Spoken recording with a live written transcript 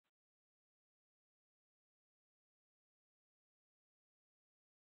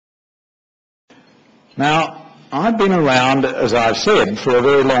Now, I've been around, as I've said, for a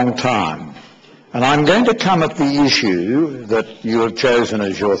very long time, and I'm going to come at the issue that you have chosen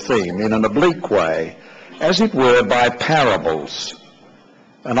as your theme in an oblique way, as it were by parables.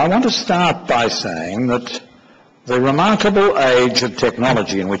 And I want to start by saying that the remarkable age of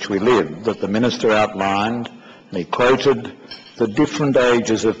technology in which we live, that the Minister outlined, and he quoted the different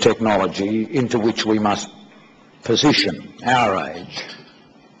ages of technology into which we must position our age.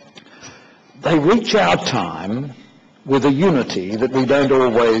 They reach our time with a unity that we don't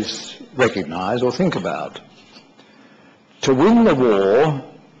always recognise or think about. To win the war,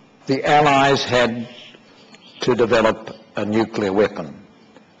 the Allies had to develop a nuclear weapon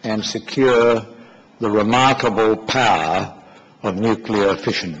and secure the remarkable power of nuclear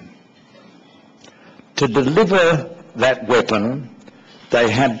fission. To deliver that weapon, they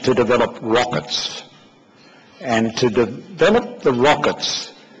had to develop rockets. And to develop the rockets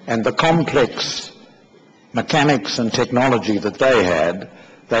and the complex mechanics and technology that they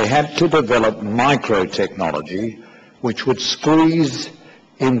had to develop microtechnology, which would squeeze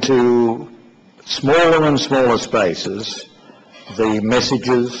into smaller and smaller spaces the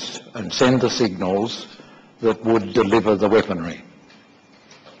messages and send the signals that would deliver the weaponry.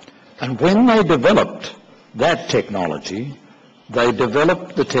 And when they developed that technology, they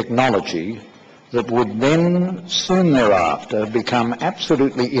developed the technology that would then soon thereafter become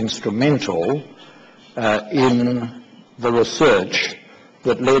absolutely instrumental in the research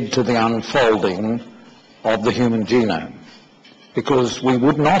that led to the unfolding of the human genome. Because we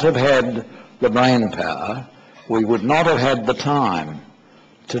would not have had the brain power, we would not have had the time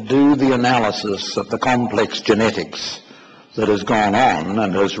to do the analysis of the complex genetics that has gone on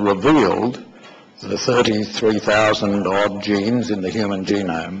and has revealed the 33,000 odd genes in the human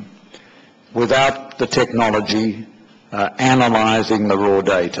genome without the technology analysing the raw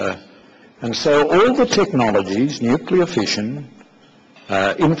data. And so all the technologies, nuclear fission,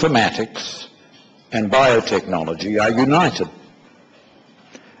 informatics and biotechnology, are united.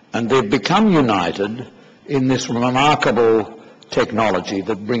 And they've become united in this remarkable technology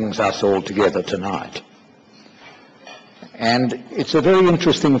that brings us all together tonight. And it's a very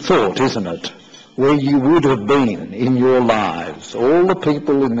interesting thought, isn't it? Where you would have been in your lives, all the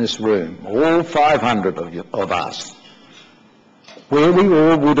people in this room, all 500 of us, where we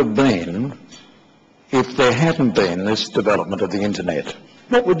all would have been if there hadn't been this development of the internet.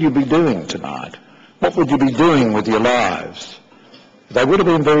 What would you be doing tonight? What would you be doing with your lives? They would have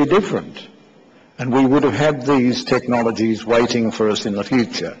been very different. And we would have had these technologies waiting for us in the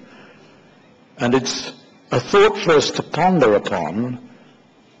future. And it's a thought for us to ponder upon.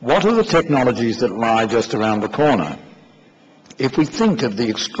 What are the technologies that lie just around the corner? If we think of the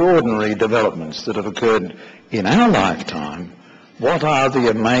extraordinary developments that have occurred in our lifetime, what are the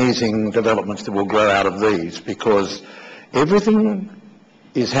amazing developments that will grow out of these? Because everything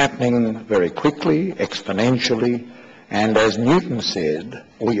is happening very quickly, exponentially, and as Newton said,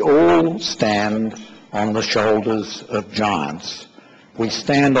 we all stand on the shoulders of giants. We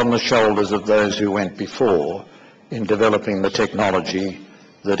stand on the shoulders of those who went before in developing the technology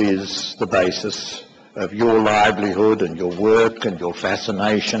that is the basis of your livelihood and your work and your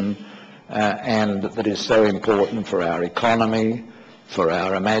fascination, and that is so important for our economy, for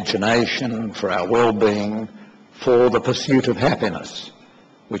our imagination, for our well-being, for the pursuit of happiness,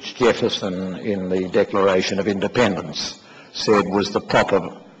 which Jefferson in the Declaration of Independence said was the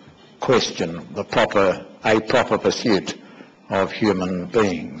proper question, a proper pursuit of human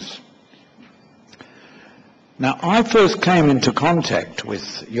beings. Now, I first came into contact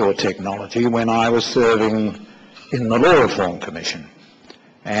with your technology when I was serving in the Law Reform Commission.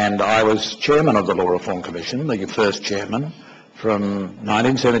 And I was chairman of the Law Reform Commission, the first chairman, from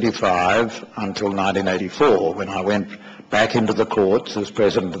 1975 until 1984, when I went back into the courts as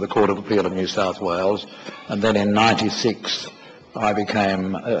President of the Court of Appeal of New South Wales, and then in 96 I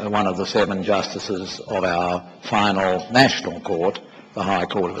became one of the 7 justices of our final national court, the High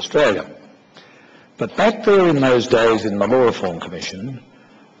Court of Australia. But back there in those days in the Law Reform Commission,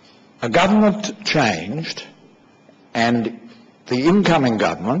 a government changed, and the incoming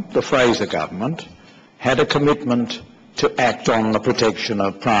government, the Fraser government, had a commitment to act on the protection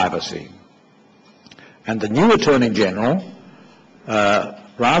of privacy. And the new Attorney General,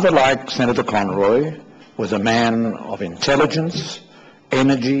 rather like Senator Conroy, was a man of intelligence,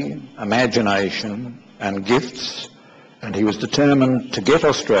 energy, imagination and gifts, and he was determined to get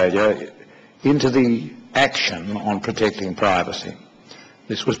Australia into the action on protecting privacy.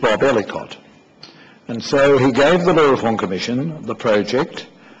 This was Bob Ellicott. And so he gave the Law Reform Commission the project,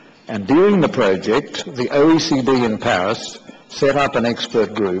 and during the project, the OECD in Paris set up an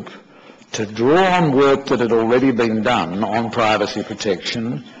expert group to draw on work that had already been done on privacy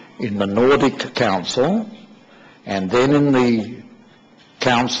protection in the Nordic Council and then in the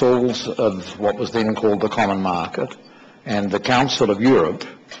councils of what was then called the Common Market and the Council of Europe,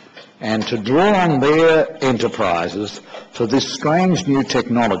 and to draw on their enterprises for this strange new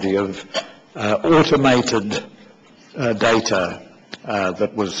technology of automated data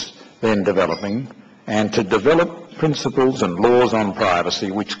that was then developing, and to develop principles and laws on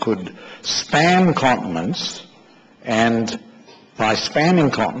privacy which could span continents and by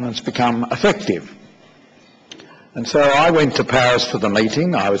spanning continents become effective. And so I went to Paris for the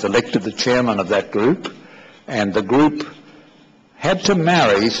meeting. I was elected the chairman of that group, and the group had to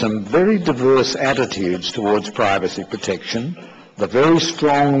marry some very diverse attitudes towards privacy protection, the very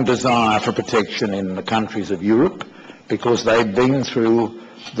strong desire for protection in the countries of Europe because they'd been through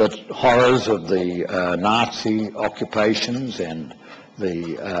the horrors of the Nazi occupations and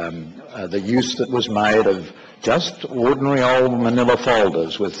the use that was made of just ordinary old manila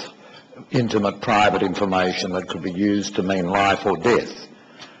folders with intimate private information that could be used to mean life or death.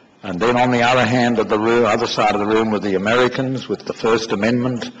 And then on the other hand of the room, other side of the room were the Americans with the First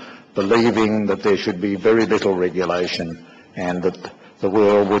Amendment, believing that there should be very little regulation and that the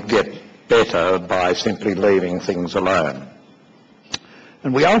world would get better by simply leaving things alone.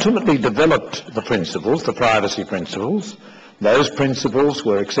 And we ultimately developed the principles, the privacy principles. Those principles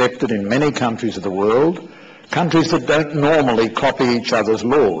were accepted in many countries of the world, countries that don't normally copy each other's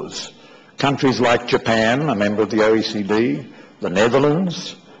laws. Countries like Japan, a member of the OECD, the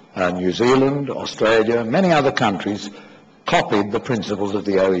Netherlands, New Zealand, Australia, many other countries copied the principles of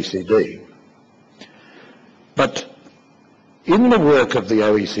the OECD. But in the work of the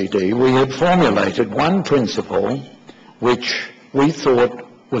OECD, we had formulated one principle which we thought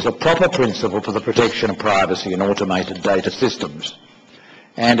was a proper principle for the protection of privacy in automated data systems.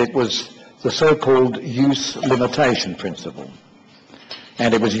 And it was the so-called use limitation principle.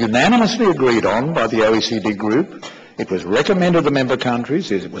 And it was unanimously agreed on by the OECD group. It was recommended to the member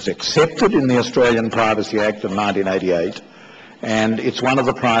countries. It was accepted in the Australian Privacy Act of 1988. And it's one of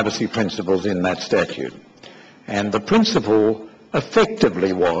the privacy principles in that statute. And the principle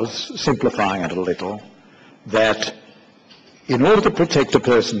effectively was, simplifying it a little, that in order to protect a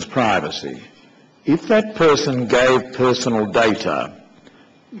person's privacy, if that person gave personal data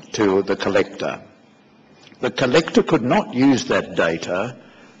to the collector could not use that data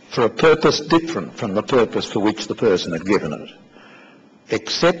for a purpose different from the purpose for which the person had given it,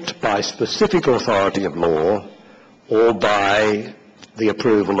 except by specific authority of law or by the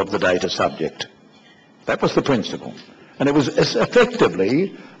approval of the data subject. That was the principle. And it was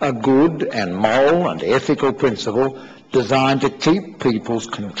effectively a good and moral and ethical principle designed to keep people's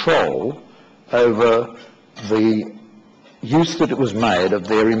control over the use that it was made of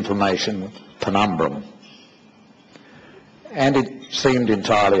their information penumbrum. And it seemed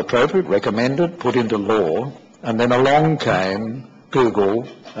entirely appropriate, recommended, put into law, and then along came Google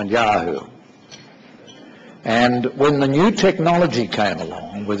and Yahoo. And when the new technology came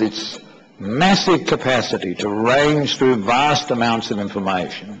along with its massive capacity to range through vast amounts of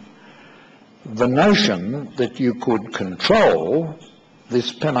information, the notion that you could control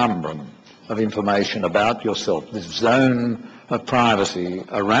this penumbrum of information about yourself, this zone of privacy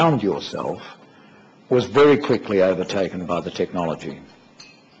around yourself, was very quickly overtaken by the technology.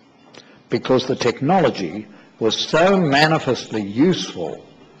 Because the technology was so manifestly useful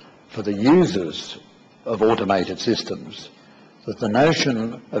for the users of automated systems that the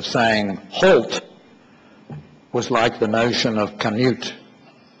notion of saying halt was like the notion of Canute,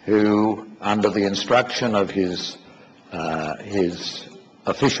 who, under the instruction of his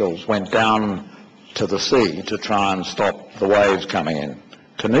officials, went down to the sea to try and stop the waves coming in.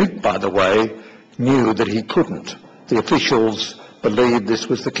 Canute, by the way, knew that he couldn't. The officials believed this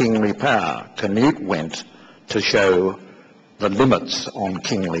was the kingly power. Canute went to show the limits on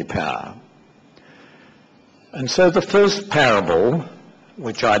kingly power. And so the first parable,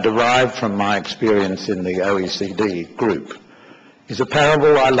 which I derived from my experience in the OECD group, is a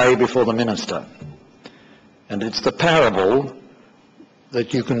parable I lay before the minister. And it's the parable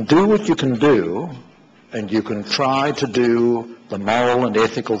that you can do what you can do, and you can try to do the moral and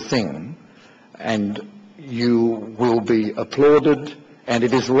ethical thing, and you will be applauded, and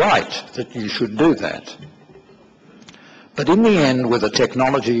it is right that you should do that. But in the end, with a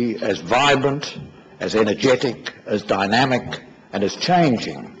technology as vibrant, as energetic, as dynamic, and as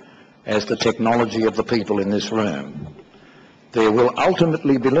changing as the technology of the people in this room, there will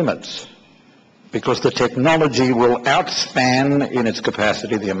ultimately be limits, because the technology will outspan in its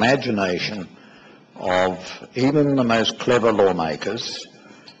capacity the imagination of even the most clever lawmakers,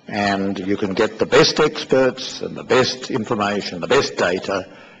 and you can get the best experts and the best information, the best data,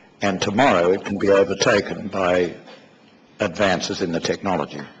 and tomorrow it can be overtaken by advances in the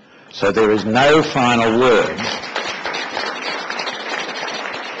technology. So there is no final word.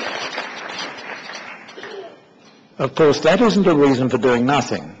 Of course, that isn't a reason for doing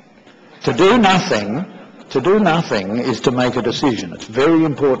nothing. To do nothing is to make a decision. It's very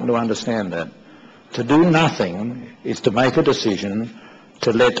important to understand that. To do nothing is to make a decision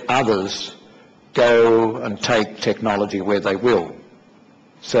to let others go and take technology where they will.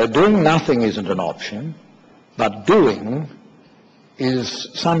 So doing nothing isn't an option, but doing is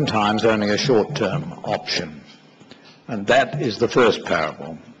sometimes only a short-term option. And that is the first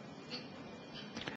parable.